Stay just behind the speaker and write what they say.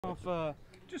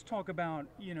Just talk about,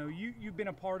 you've been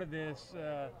a part of this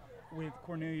with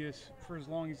Cornelius for as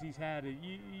long as he's had it.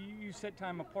 You set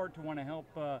time apart to want to help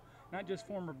not just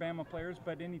former Bama players,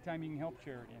 but anytime you can help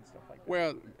charity and stuff like that.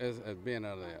 Well, as being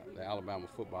of the Alabama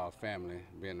football family,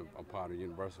 being a part of the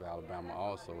University of Alabama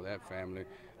also, that family,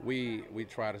 we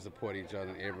try to support each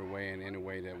other in every way and any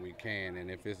way that we can.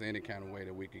 And if it's any kind of way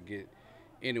that we could get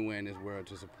anywhere in this world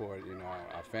to support,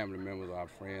 our family members, our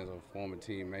friends, or former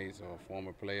teammates, or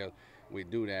former players, we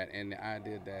do that. And the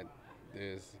idea that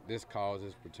this cause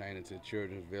is pertaining to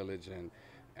Children's Village and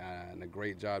the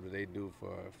great job that they do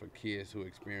for kids who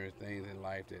experience things in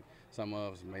life that some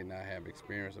of us may not have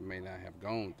experienced or may not have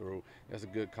gone through. That's a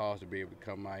good cause to be able to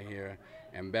come out here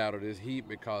and battle this heat,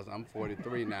 because I'm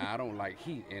 43 now. I don't like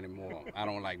heat anymore. I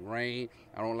don't like rain.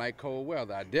 I don't like cold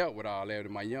weather. I dealt with all that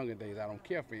in my younger days. I don't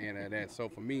care for any of that. So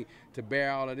for me to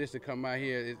bear all of this, to come out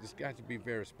here, it's got to be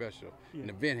very special. Yeah. An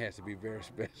event has to be very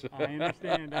special. I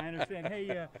understand.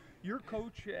 Hey, your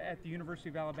coach at the University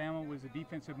of Alabama was a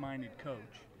defensive-minded coach.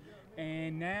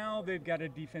 And now they've got a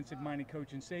defensive-minded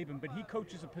coach in Saban, but he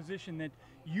coaches a position that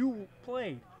you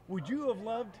played. Would you have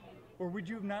loved, or would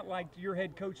you have not liked your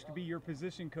head coach to be your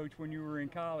position coach when you were in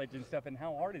college and stuff, and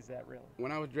how hard is that really?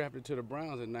 When I was drafted to the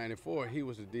Browns in '94, he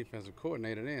was the defensive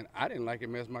coordinator then. I didn't like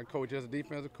him as my coach as a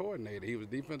defensive coordinator. He was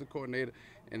defensive coordinator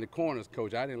and the corners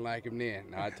coach. I didn't like him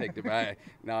then. Now I take the back.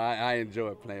 I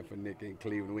enjoyed playing for Nick in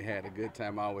Cleveland. We had a good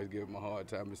time. I always give him a hard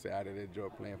time to say I didn't enjoy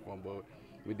playing for him, but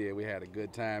we did. We had a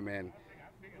good time. And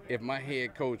if my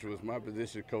head coach was my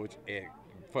position coach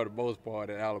for the most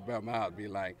part at Alabama, I'd be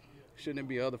like, shouldn't there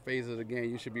be other phases of the game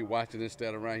you should be watching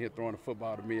instead of around here throwing the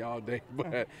football to me all day?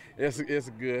 But it's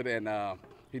good, and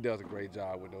he does a great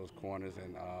job with those corners,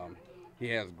 and he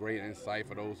has great insight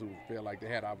for those who feel like they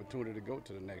had opportunity to go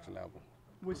to the next level.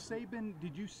 Was Saban,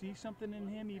 did you see something in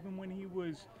him even when he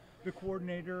was the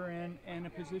coordinator and a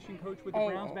position coach with the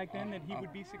Browns back then, that he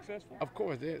would be successful? Of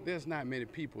course. There's not many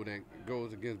people that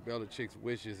goes against Belichick's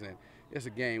wishes, and it's a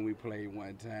game we played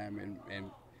one time, and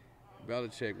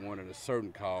Belichick wanted a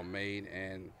certain call made,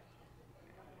 and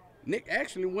Nick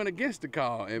actually went against the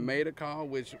call and made a call,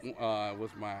 which was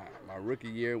my rookie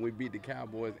year. We beat the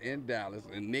Cowboys in Dallas,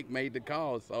 and Nick made the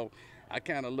call. So I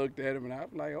kind of looked at him, and I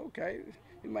was like, okay,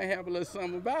 he might have a little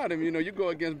something about him. You go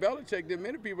against Belichick, then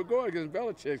many people go against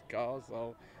Belichick's call.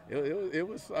 So it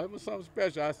was something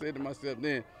special. I said to myself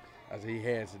then, I said, he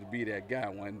has to be that guy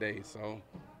one day. So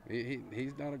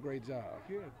he's done a great job.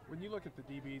 Good. When you look at the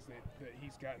DBs that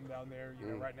he's gotten down there,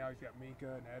 right now he's got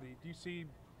Minka and Eddie. Do you see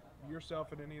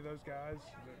yourself in any of those guys?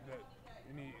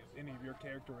 Any of your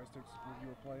characteristics when you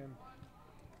were playing?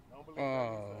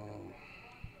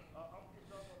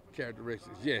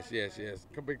 Characteristics, yes.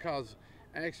 Because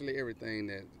actually everything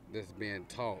that's being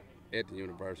taught at the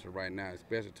university right now,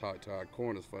 especially taught to our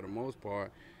corners for the most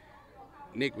part,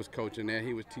 Nick was coaching that.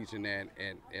 He was teaching that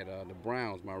at the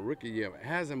Browns my rookie year. It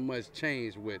hasn't much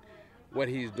changed with what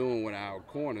he's doing with our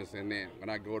corners. And then when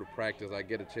I go to practice, I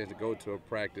get a chance to go to a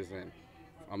practice, and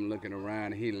I'm looking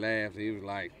around, and he laughs. And he was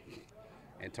like,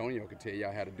 Antonio could tell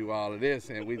y'all how to do all of this,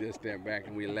 and we just stepped back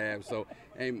and we laughed. So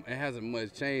it hasn't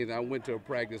much changed. I went to a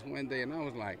practice one day, and I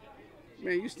was like,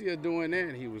 man, you still doing that?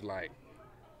 And he was like,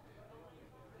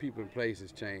 people and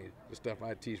places change. The stuff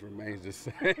I teach remains the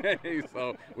same.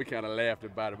 So we kind of laughed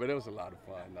about it, but it was a lot of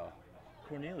fun, though.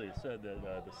 Cornelius said that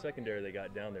the secondary they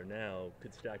got down there now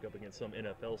could stack up against some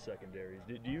NFL secondaries.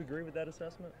 Do you agree with that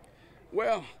assessment?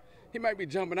 Well, he might be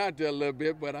jumping out there a little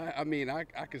bit, but I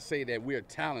could say that we're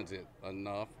talented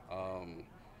enough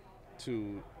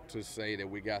to say that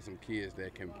we got some kids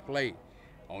that can play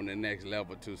on the next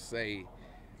level, to say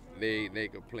they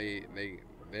could play,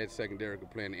 that secondary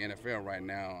could play in the NFL right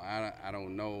now. I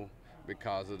don't know,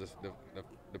 because of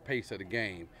the pace of the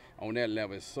game. On that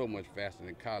level, it's so much faster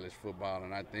than college football,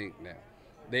 and I think that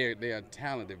they are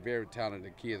talented, very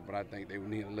talented kids, but I think they would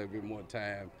need a little bit more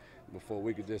time before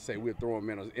we could just say we'll throw them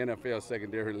in an NFL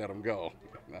secondary and let them go.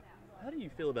 How do you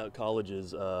feel about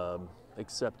colleges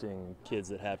accepting kids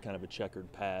that have kind of a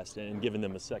checkered past and giving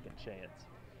them a second chance?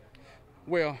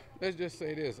 Well, let's just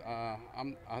say this. I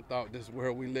thought this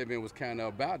world we live in was kind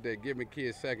of about that, giving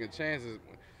kids second chances.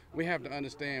 We have to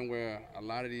understand where a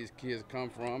lot of these kids come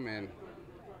from, and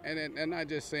not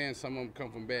just saying some of them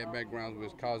come from bad backgrounds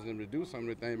which causes them to do some of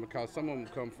the things, because some of them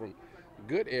come from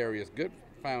good areas, good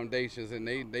foundations, and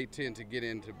they tend to get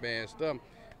into bad stuff.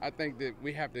 I think that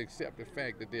we have to accept the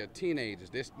fact that they're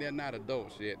teenagers. They're not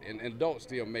adults yet, and adults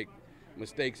still make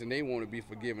mistakes, and they want to be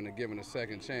forgiven and given a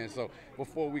second chance. So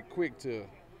before we quick to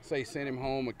say send him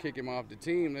home or kick him off the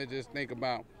team, let's just think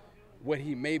about what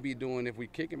he may be doing if we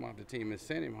kick him off the team and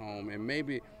send him home, and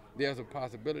maybe there's a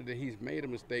possibility that he's made a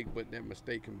mistake, but that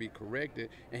mistake can be corrected,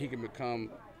 and he can become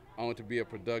on to be a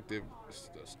productive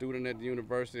student at the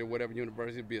university or whatever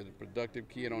university, be a productive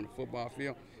kid on the football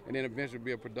field, and then eventually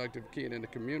be a productive kid in the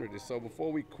community. So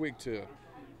before we quick to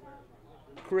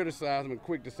criticize them and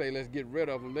quick to say let's get rid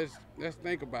of them, let's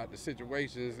think about the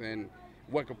situations and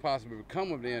what could possibly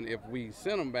become of them if we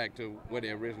send them back to where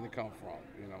they originally come from.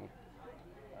 You know.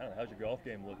 I don't know, how's your golf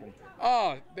game looking?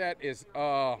 Oh,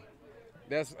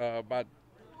 that's about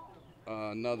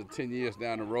another 10 years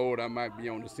down the road. I might be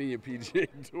on the senior PGA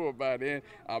tour by then.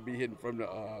 I'll be hitting from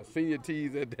the senior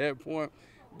tees at that point.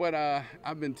 But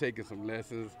I've been taking some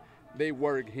lessons. They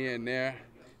work here and there.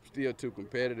 Still too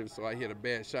competitive, so I hit a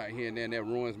bad shot here and there, and that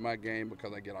ruins my game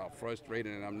because I get all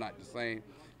frustrated and I'm not the same.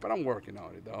 But I'm working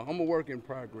on it, though. I'm a work in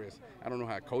progress. I don't know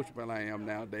how coachable I am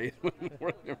nowadays, but I'm a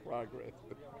work in progress.